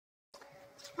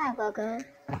Hi Virgo,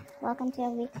 welcome to your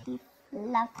weekly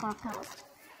love forecast.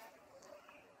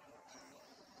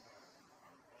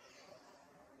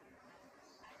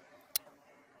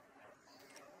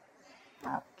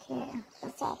 Okay,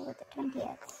 let's start with the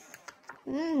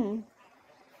 20th.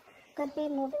 Could be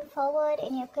moving forward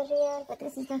in your career, but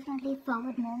this is definitely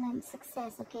forward movement,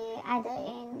 success, okay, either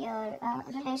in your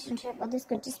relationship, or this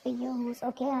could just be you who's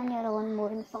okay on your own,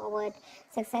 moving forward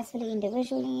successfully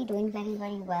individually, doing very,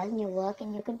 very well in your work,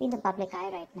 and you could be in the public eye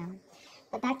right now.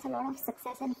 But that's a lot of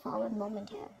success and forward movement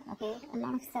here, okay? A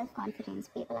lot of self-confidence.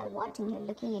 People are watching you,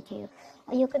 looking at you.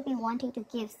 Or you could be wanting to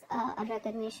give a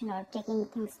recognition or taking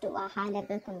things to a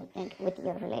high-level commitment with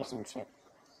your relationship.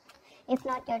 If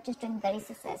not, you're just doing very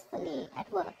successfully at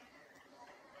work.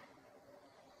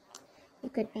 You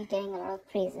could be getting a lot of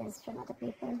praises from other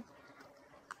people.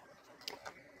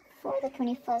 For the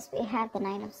 21st, we have the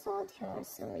 9 of Swords here.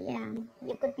 So yeah,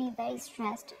 you could be very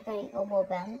stressed, very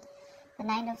overwhelmed. The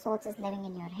 9 of Swords is living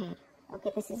in your head.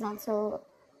 Okay, this is also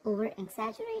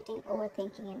over-exaggerating,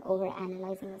 overthinking, and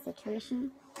over-analyzing the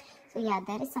situation. So yeah,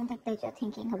 that is something that you're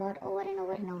thinking about over and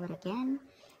over and over again.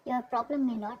 Your problem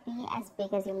may not be as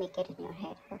big as you make it in your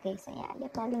head. Okay, so yeah, you're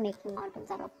probably making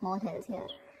mountains out of molehills here.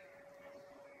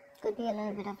 Could be a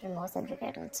little bit of remorse and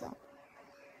regret also.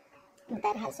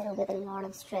 That has to do with a lot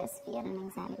of stress, fear, and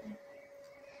anxiety.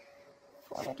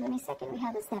 For the 22nd, we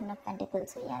have the 7 of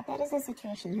Pentacles. So yeah, there is a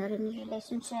situation here in your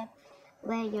relationship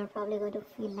where you're probably going to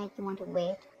feel like you want to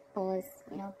wait, pause,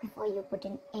 before you put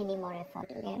in any more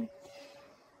effort, okay?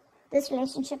 This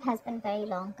relationship has been very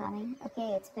long coming, okay?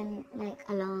 It's been like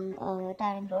a long,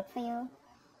 tiring road for you.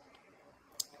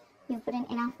 You put in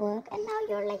enough work, and now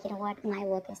you're like, you know what, my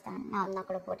work is done. Now I'm not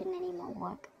going to put in any more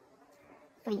work.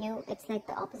 For you, it's like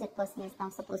the opposite person is now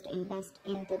supposed to invest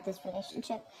into this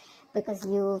relationship because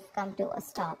you've come to a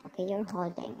stop, okay? You're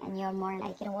halting, and you're more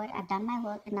like, you know what, I've done my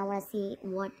work, and now I want to see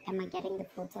what am I getting the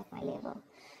fruits of my labor.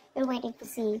 You're waiting to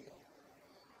see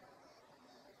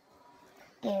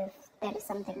if there is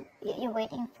something, you're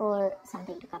waiting for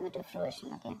something to come into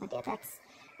fruition, okay? But yeah, that's,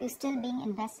 you're still being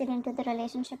invested into the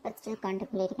relationship, but still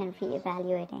contemplating and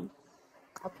reevaluating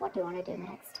of what you want to do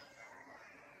next.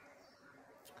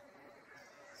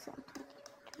 So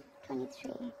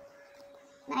 23.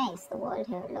 Nice, the world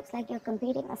here. Looks like you're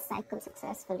completing a cycle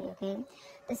successfully, okay?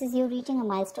 This is you reaching a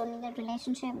milestone in your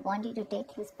relationship, wanting to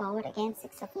take things forward. Again,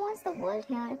 6 of Wands, the world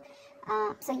here.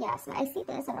 So yeah, so I see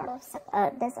there's a lot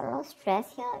of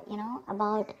stress here,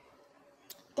 about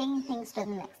taking things to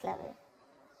the next level.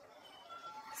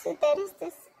 So there is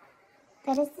this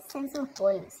sense of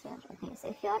wholeness here, okay? So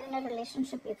if you're in a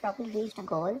relationship, you probably reached a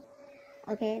goal,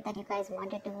 okay, that you guys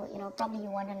wanted to, probably you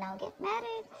want to now get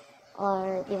married,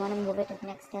 or you want to move it to the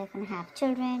next step and have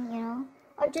children,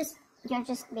 or just, you're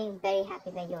just being very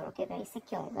happy where you're, okay, very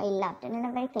secure, very loved, and in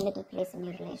a very committed place in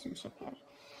your relationship here.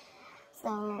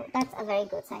 So that's a very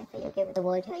good sign for you, okay, with the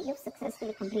world here. You've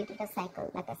successfully completed a cycle,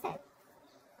 like I said.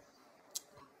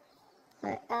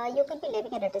 But you could be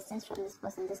living at a distance from this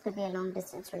person. This could be a long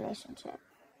distance relationship.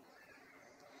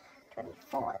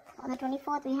 24th. On the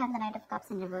 24th, we have the Knight of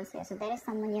Cups in reverse here. So there is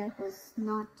someone here who's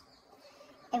not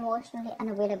emotionally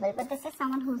unavailable, but this is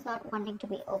someone who's not wanting to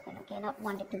be open, okay, not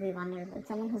wanting to be vulnerable.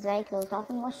 Someone who's very closed off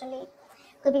emotionally.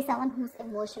 Could be someone who's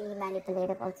emotionally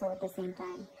manipulative also at the same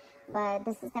time. But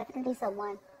this is definitely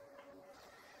someone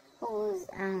who's,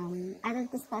 either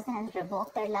this person has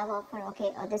revoked their love offer,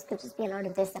 okay, or this could just be a lot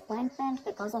of disappointment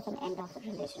because of an end of the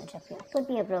relationship here. Could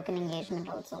be a broken engagement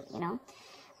also,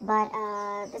 But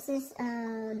this is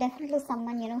definitely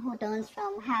someone, who turns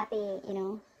from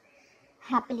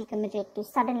happily committed to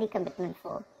suddenly commitment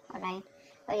for, alright?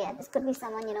 But yeah, this could be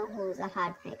someone, who's a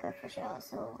heartbreaker for sure,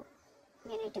 so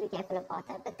you need to be careful about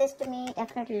that. But this to me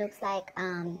definitely looks like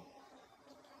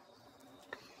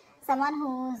someone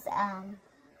who's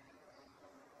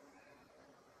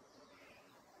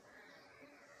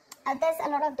there's a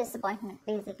lot of disappointment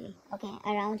basically, okay,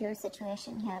 around your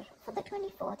situation here for the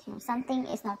 24th. Something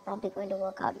is not probably going to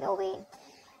work out your way.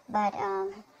 But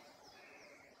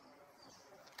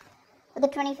for the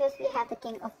 25th, we have the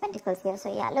King of Pentacles here.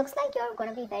 So yeah, looks like you're going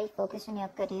to be very focused on your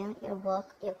career, your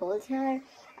work, your goals here.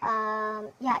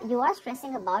 Yeah, you are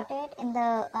stressing about it in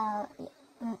the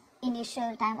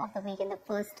initial time of the week, in the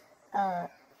first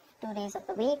 2 days of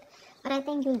the week, but I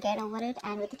think you'll get over it.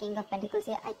 And with the King of Pentacles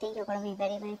here, I think you're going to be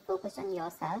very, very focused on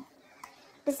yourself.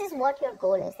 This is what your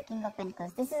goal is, the King of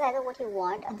Pentacles. This is either what you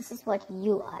want, or this is what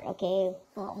you are, okay?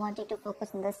 Wanting to focus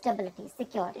on the stability,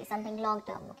 security, something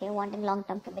long-term, okay? Wanting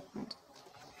long-term commitment.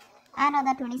 And on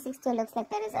the 26th, it looks like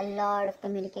there is a lot of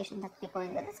communication that's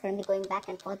going to be going back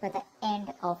and forth by the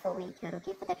end of the week here,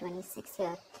 okay? For the 26th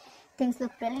here, things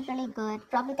look really, really good.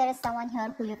 Probably there is someone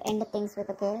here who you've ended things with,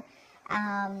 okay?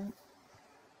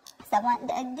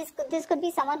 This could be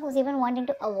someone who's even wanting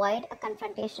to avoid a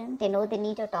confrontation. They know they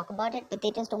need to talk about it, but they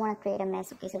just don't want to create a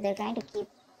mess, okay? So they're trying to keep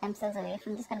themselves away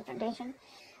from this confrontation,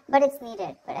 but it's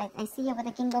needed. But I see here with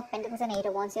the King of Pentacles and Eight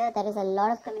of Wands here, there is a lot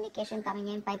of communication coming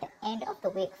in by the end of the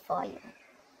week for you,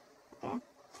 okay?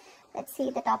 Let's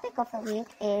see, the topic of the week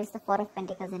is the Four of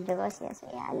Pentacles in reverse here. So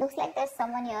yeah, it looks like there's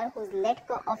someone here who's let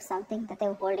go of something that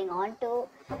they're holding on to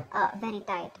very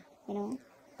tight, you know.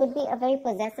 Could be a very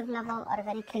possessive lover or a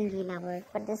very clingy lover,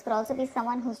 but this could also be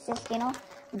someone who's just, you know,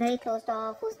 very closed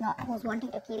off, who's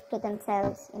wanting to keep to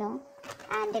themselves, you know,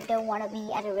 and they don't want to be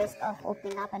at a risk of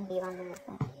opening up and be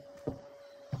vulnerable.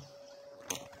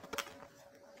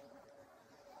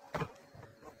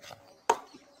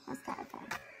 Let's clarify.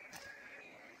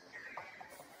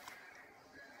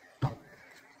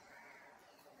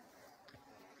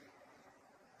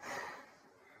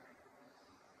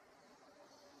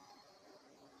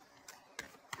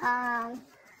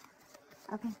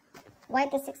 Okay. Why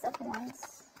the Six of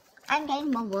Wands? I'm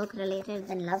getting more work related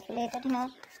than love related here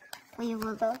for you,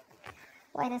 Virgo.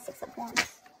 Why the Six of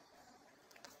Wands?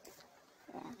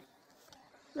 Yeah.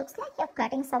 Looks like you're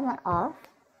cutting someone off,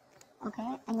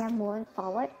 okay, and you're moving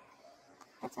forward.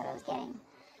 That's what I was getting.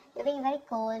 You're being very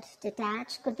cold,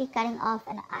 detached, could be cutting off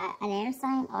an air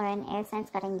sign, or an air sign's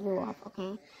cutting you off,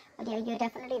 okay? But yeah, you're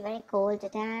definitely very cold,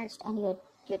 detached, and you're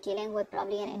dealing with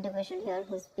probably an individual here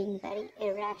who's being very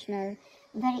irrational,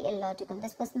 very illogical.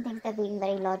 This person thinks they're being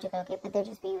very logical, okay, but they're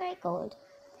just being very cold.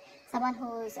 Someone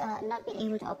who's not being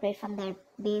able to operate from their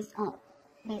based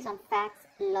on facts,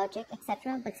 logic,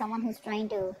 etc. But someone who's trying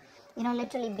to, you know,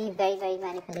 literally be very, very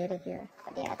manipulative here.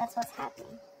 But yeah, that's what's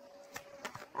happening.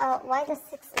 Why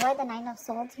the Nine of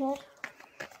Swords here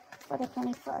for the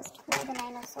 21st? Why the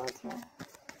Nine of Swords here?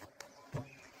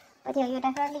 But yeah, you're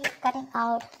definitely cutting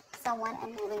out someone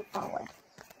and moving forward.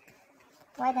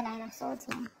 Why the Nine of Swords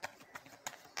here?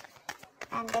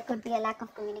 And there could be a lack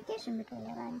of communication between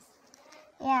you guys.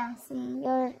 Yeah, see,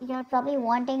 you're probably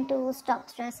wanting to stop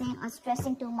stressing or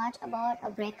stressing too much about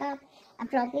a breakup, and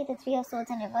probably the Three of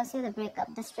Swords in reverse here, the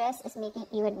breakup, the stress is making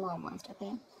even more worse,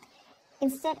 okay?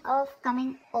 Instead of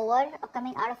coming over or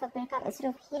coming out of a breakup, instead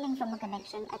of healing from a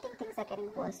connection, I think things are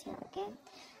getting worse here, okay?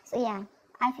 So yeah,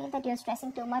 I feel that you're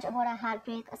stressing too much about a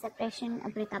heartbreak, a separation, a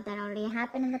breakup that already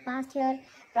happened in the past here,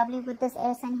 probably with this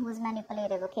air sign who is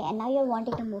manipulative, okay? And now you're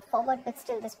wanting to move forward, but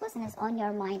still this person is on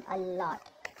your mind a lot,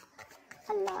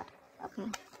 okay?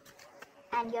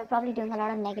 And you're probably doing a lot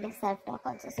of negative self-talk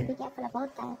also, so be careful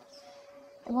about that.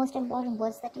 The most important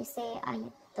words that you say are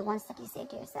the ones that you say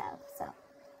to yourself, so.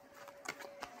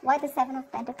 Why the Seven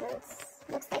of Pentacles?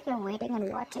 Looks like you're waiting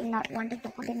and watching, not wanting to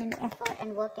put in any effort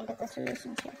and work into this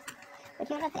relationship.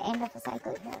 But you're at the end of a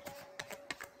cycle here.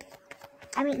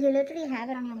 I mean, you literally have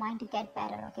it on your mind to get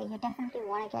better, okay? You definitely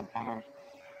want to get better.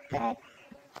 But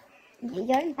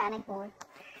you're in panic mode.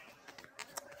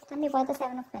 Tell me why the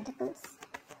Seven of Pentacles?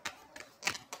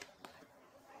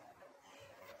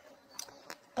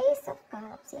 Ace of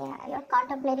Cups, yeah. You're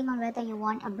contemplating on whether you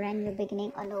want a brand new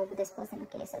beginning or no with this person,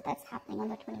 okay? So that's happening on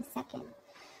the 22nd.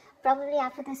 Probably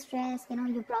after the stress, you know,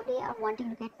 you probably are wanting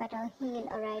to get better, heal,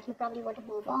 alright? You probably want to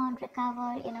move on,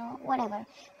 recover, you know, whatever.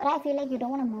 But I feel like you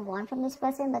don't want to move on from this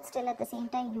person, but still at the same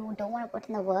time, you don't want to put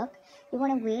in the work. You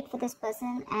want to wait for this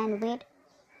person and wait.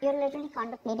 You're literally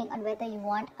contemplating on whether you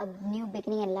want a new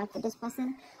beginning in love with this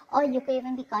person, or you could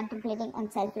even be contemplating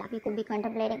on self-love. You could be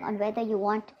contemplating on whether you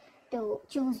want to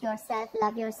choose yourself,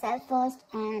 love yourself first,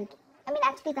 and I mean,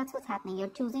 actually, that's what's happening. You're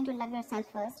choosing to love yourself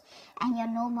first, and you're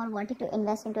no more wanting to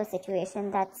invest into a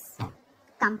situation that's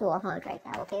come to a halt right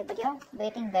now, okay? But you're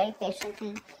waiting very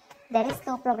patiently. There is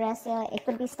slow progress here. It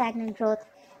could be stagnant growth,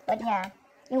 but yeah,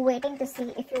 you're waiting to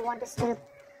see if you want to still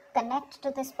connect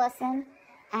to this person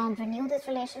and renew this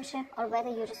relationship, or whether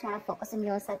you just want to focus on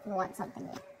yourself and want something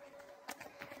new.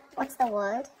 What's the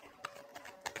world?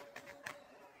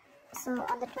 So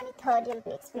on the 23rd, you'll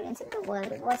be experiencing the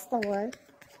world. What's the world?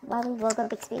 Why will Virgo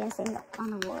be experiencing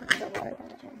on the world?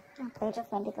 Page of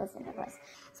Pentacles in reverse.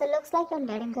 So it looks like you're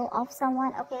letting go of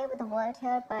someone, okay, with the world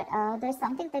here, but there's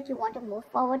something that you want to move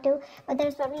forward to, but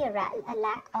there's probably a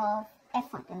lack of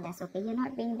effort in this, okay? You're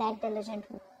not being that diligent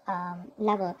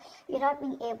lover. You're not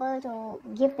being able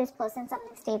to give this person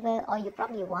something stable, or you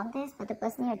probably want this, but the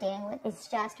person you're dealing with is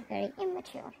just very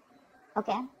immature,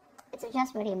 okay? It's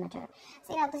just very immature.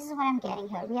 See, now this is what I'm getting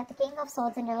here. We have the King of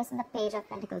Swords in reverse and the Page of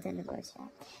Pentacles in reverse here.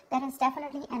 There is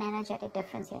definitely an energetic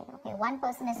difference here, okay? One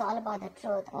person is all about the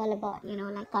truth, all about, you know,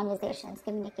 like conversations,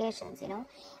 communications, you know,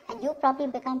 and you probably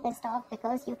become pissed off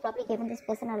because you've probably given this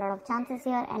person a lot of chances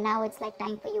here, and now it's like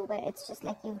time for you where it's just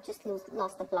like you've just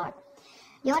lost the plot.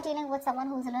 You're dealing with someone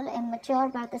who's a little immature,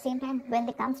 but at the same time, when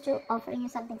it comes to offering you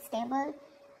something stable,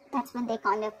 that's when they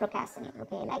kind of procrastinate,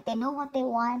 okay? Like, they know what they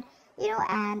want, you know,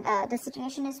 and the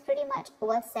situation is pretty much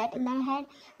well set in their head,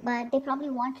 but they probably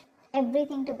want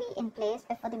everything to be in place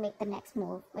before they make the next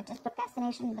move, which is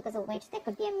procrastination, because of which there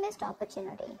could be a missed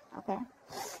opportunity, okay?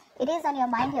 It is on your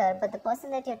mind here, but the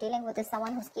person that you're dealing with is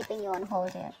someone who's keeping you on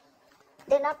hold here.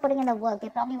 They're not putting in the work. They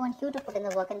probably want you to put in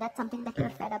the work, and that's something that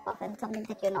you're fed up of and something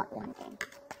that you're not wanting.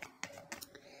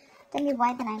 Tell me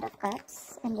why the Knight of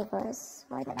Cups in reverse.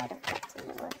 Why the Knight of Cups in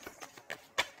reverse?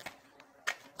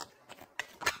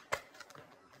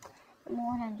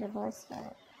 Moon in reverse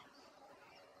here.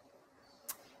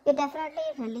 You're definitely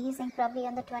releasing, probably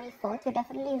on the 24th, you're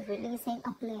definitely releasing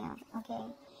a player, okay?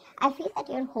 I feel that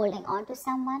you're holding on to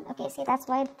someone, okay? See, that's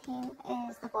why the theme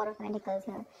is the Four of Pentacles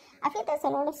here. I feel there's a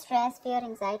lot of stress, fear,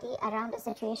 anxiety around the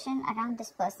situation, around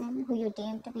this person who you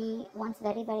deem to be once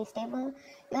very, very stable.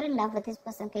 You're in love with this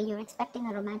person, okay? You're expecting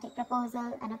a romantic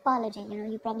proposal, an apology, you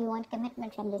know, you probably want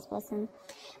commitment from this person.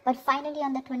 But finally,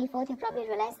 on the 24th, you probably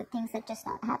realize that things are just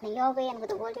not happening your way, and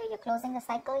with the world here, you're closing the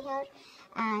cycle here,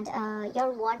 and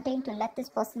you're wanting to let this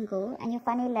person go, and you're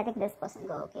finally letting this person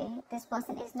go, okay? This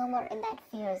person is no more in that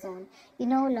fear zone. You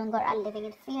no longer are living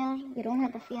in fear. You don't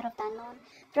have the fear of the unknown.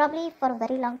 Probably for a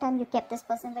very long time you kept this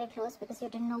person very close because you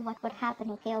didn't know what would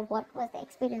happen, okay, or what was the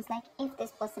experience like if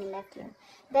this person left you.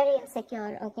 Very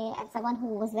insecure, okay, and someone who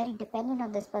was very dependent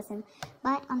on this person.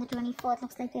 But on the 24th,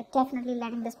 looks like you're definitely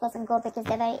letting this person go because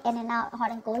they're very in and out,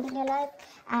 hot and cold in your life,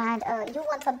 and you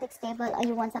want something stable, or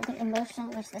you want something emotional,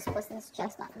 which this person is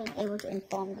just not being able to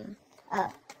inform you,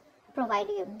 provide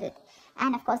you with.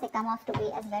 And of course, they come off to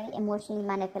be as very emotionally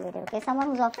manipulative, okay? Someone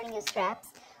who's offering you scraps,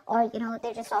 or, you know,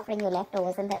 they're just offering you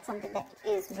leftovers, and that's something that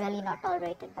is really not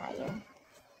tolerated by you.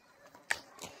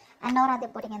 And nor are they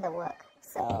putting in the work.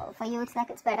 So for you, it's like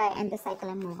it's better I end the cycle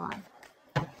and move on.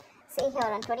 See here,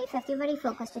 on 25th, you're very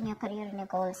focused in your career and your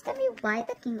goals. Tell me why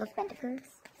the King of Pentacles?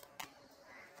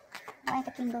 Why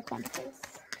the King of Pentacles?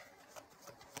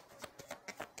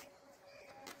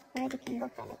 Why the King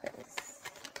of Pentacles?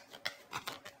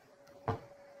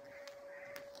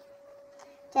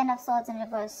 Ten of Swords in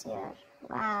reverse here.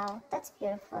 Wow, that's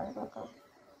beautiful, Virgo.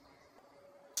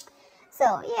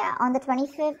 So, yeah, on the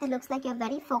 25th, it looks like you're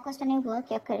very focused on your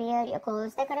work, your career, your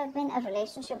goals. There could have been a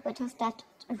relationship which has touched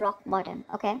rock bottom,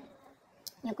 okay?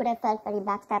 You could have felt very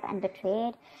backstabbed and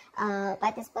betrayed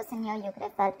by this person here. You could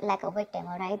have felt like a victim,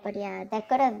 alright? But yeah, that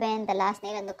could have been the last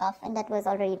nail in the coffin that was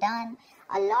already done.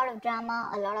 A lot of drama,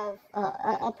 a lot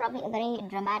of, probably a very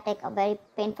dramatic, a very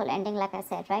painful ending, like I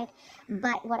said, right?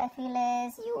 But what I feel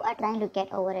is you are trying to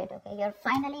get over it, okay? You're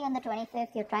finally on the 25th,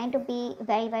 you're trying to be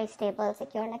very, very stable,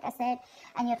 secure, like I said,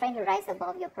 and you're trying to rise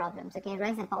above your problems, okay?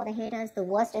 Rise above the haters. The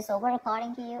worst is over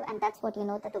according to you, and that's what you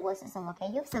know, that the worst is over, okay?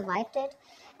 You've survived it,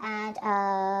 and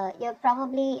you're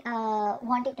probably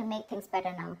wanting to make things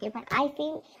better now, okay? But I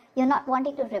feel you're not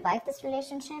wanting to revive this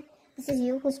relationship. This is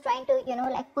you who's trying to, you know,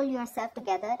 like pull yourself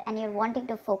together, and you're wanting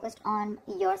to focus on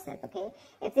yourself, okay?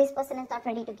 If this person is not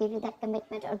ready to give you that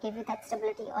commitment or give you that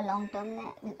stability or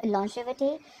long-term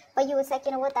longevity, but you would say,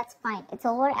 you know what, that's fine. It's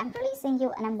over. I'm releasing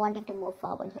you, and I'm wanting to move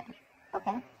forward here,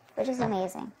 okay? Which is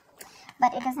amazing.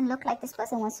 But it doesn't look like this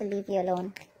person wants to leave you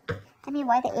alone. Tell me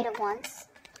why the Eight of Wands?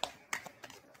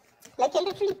 Like, you're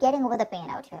literally getting over the pain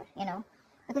out here, you know?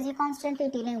 Because you're constantly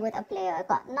dealing with a player,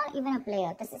 not even a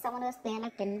player. This is someone who has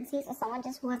player-like tendencies, or someone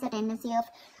just who has a tendency of,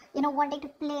 you know, wanting to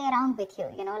play around with you,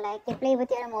 you know, like they play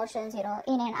with your emotions, you know,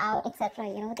 in and out, etc.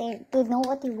 You know, they know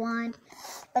what you want,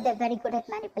 but they're very good at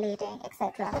manipulating,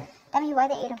 etc. Tell me why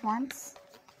the Eight of Wands?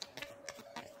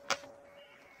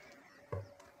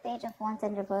 Page of Wands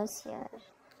in reverse here.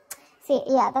 See,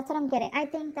 yeah, that's what I'm getting. I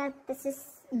think that this is,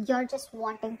 you're just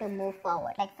wanting to move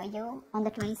forward. Like for you, on the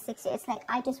 26th, it's like,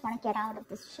 I just want to get out of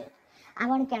this shit. I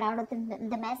want to get out of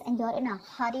the mess, and you're in a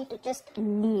hurry to just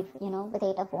leave, you know, with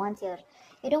Eight of Wands here.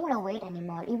 You don't want to wait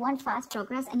anymore. You want fast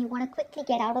progress, and you want to quickly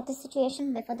get out of the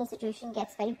situation before the situation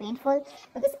gets very painful,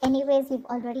 because anyways, you've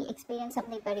already experienced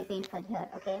something very painful here,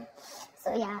 okay?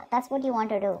 So yeah, that's what you want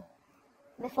to do.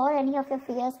 Before any of your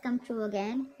fears come true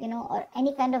again, you know, or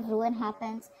any kind of ruin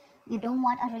happens, You don't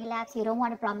want a relapse, you don't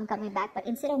want a problem coming back, but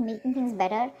instead of making things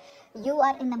better, you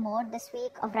are in the mode this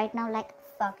week of right now like,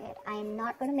 fuck it, I am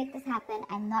not going to make this happen.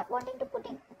 I'm not wanting to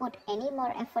put any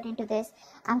more effort into this.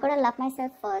 I'm going to love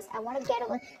myself first. I want to get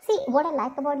over. See, what I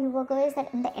like about you, Virgo, is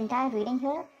that in the entire reading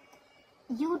here,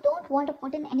 you don't want to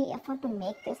put in any effort to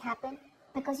make this happen,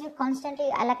 because you're constantly,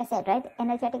 like I said, right,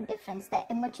 energetic difference, the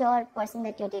immature person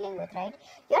that you're dealing with, right,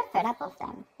 you're fed up of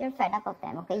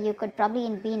them, okay. You could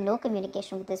probably be in no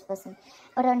communication with this person,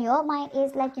 but on your mind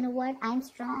is like, you know what, I'm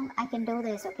strong, I can do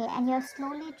this, okay. And you're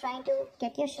slowly trying to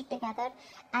get your shit together,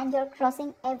 and you're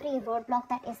crossing every roadblock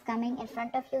that is coming in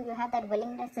front of you. You have that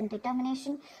willingness and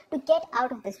determination to get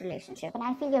out of this relationship, and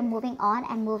I feel you're moving on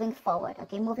and moving forward,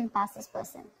 okay, moving past this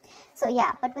person. So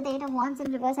yeah, but with the 8 of Wands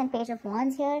in reverse and Page of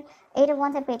Wands here, 8 of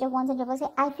Wands and Page of Wands in reverse here,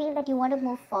 I feel that you want to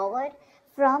move forward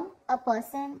from a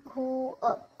person who,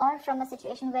 or from a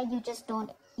situation where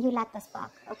you lack the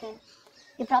spark, okay.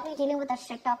 You're probably dealing with a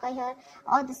shit talker here,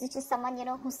 or this is just someone, you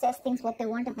know, who says things what they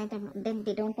want and then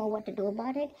they don't know what to do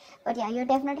about it. But yeah, you're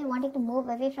definitely wanting to move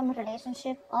away from a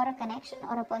relationship or a connection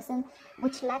or a person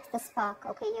which lacks the spark,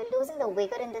 okay. You're losing the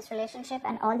vigor in this relationship,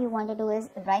 and all you want to do is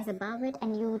rise above it,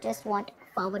 and you just want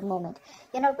forward movement.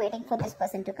 You're not waiting for this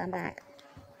person to come back.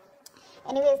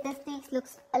 Anyways, this week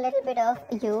looks a little bit of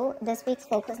you. This week's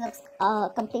focus looks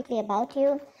completely about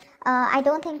you. I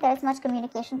don't think there's much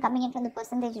communication coming in from the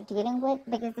person that you're dealing with,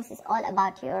 because this is all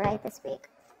about you, right, this week.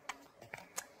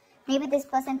 Maybe this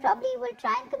person probably will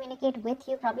try and communicate with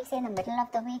you, probably say in the middle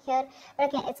of the week here. But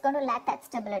again, it's going to lack that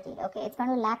stability, okay. It's going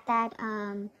to lack that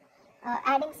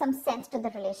adding some sense to the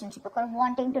relationship, or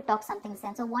wanting to talk something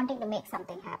sense, or wanting to make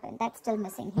something happen. That's still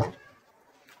missing here.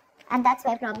 And that's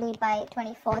why probably by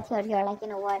 24th here, you're like, you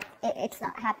know what, it's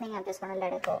not happening, I'm just going to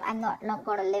let it go. I'm not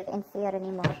going to live in fear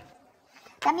anymore.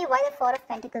 Tell me, why the 4 of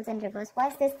Pentacles in reverse? Why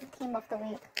is this the theme of the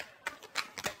week?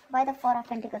 Why the 4 of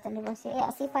Pentacles in reverse here?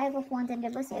 Yeah, see, 5 of Wands in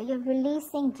reverse here. You're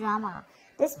releasing drama.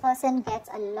 This person gets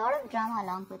a lot of drama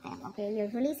along with them, okay? You're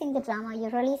releasing the drama, you're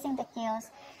releasing the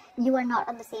chaos. You are not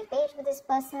on the same page with this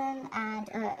person, and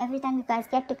every time you guys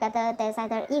get together, there's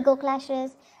either ego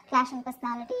clashes, clashing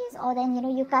personalities, or then, you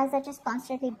know, you guys are just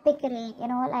constantly bickering, you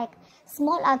know, like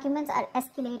small arguments are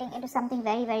escalating into something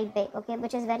very, very big, okay,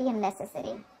 which is very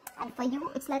unnecessary. And for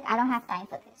you, it's like, I don't have time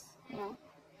for this, you know.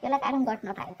 You're like, I don't got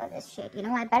no time for this shit, you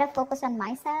know. I better focus on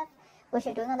myself, which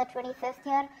you're doing on the 25th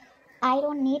here. I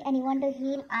don't need anyone to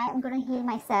heal. I am going to heal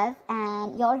myself,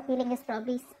 and your healing is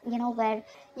probably, you know, where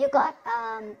you got,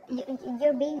 you're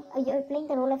playing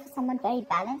the role of someone very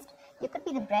balanced. You could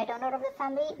be the breadwinner of the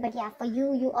family, but yeah, for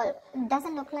you all, it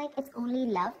doesn't look like it's only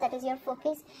love that is your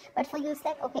focus. But for you, it's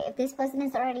like, okay, if this person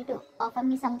is ready to offer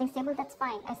me something stable, that's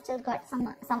fine. I still got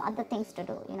some other things to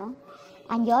do, you know.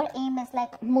 And your aim is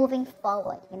like moving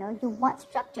forward, you know. You want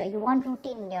structure, you want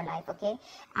routine in your life, okay.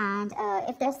 And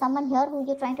if there's someone here who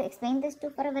you're trying to explain this to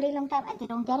for a very long time and they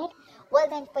don't get it, well,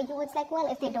 then for you it's like, well,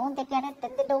 if they get it,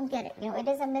 then they don't get it, you know. It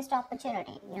is a missed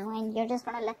opportunity, you know, and you're just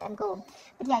gonna let them go.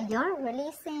 But yeah, you're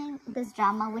releasing this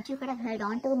drama which you could have held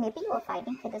on to. Maybe you were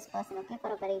fighting for this person, okay,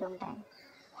 for a very long time.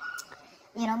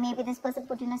 You know, maybe this person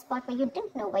put you in a spot where you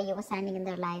didn't know where you were standing in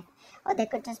their life, or there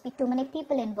could just be too many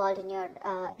people involved in your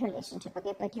relationship,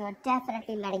 okay. But you're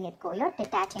definitely letting it go. You're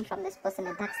detaching from this person,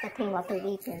 and that's the theme of the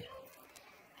week here,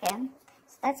 okay.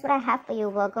 So that's what I have for you,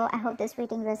 Virgo. I hope this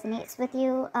reading resonates with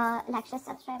you. Like, share,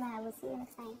 subscribe, and I will see you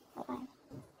next time.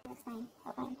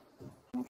 Bye bye.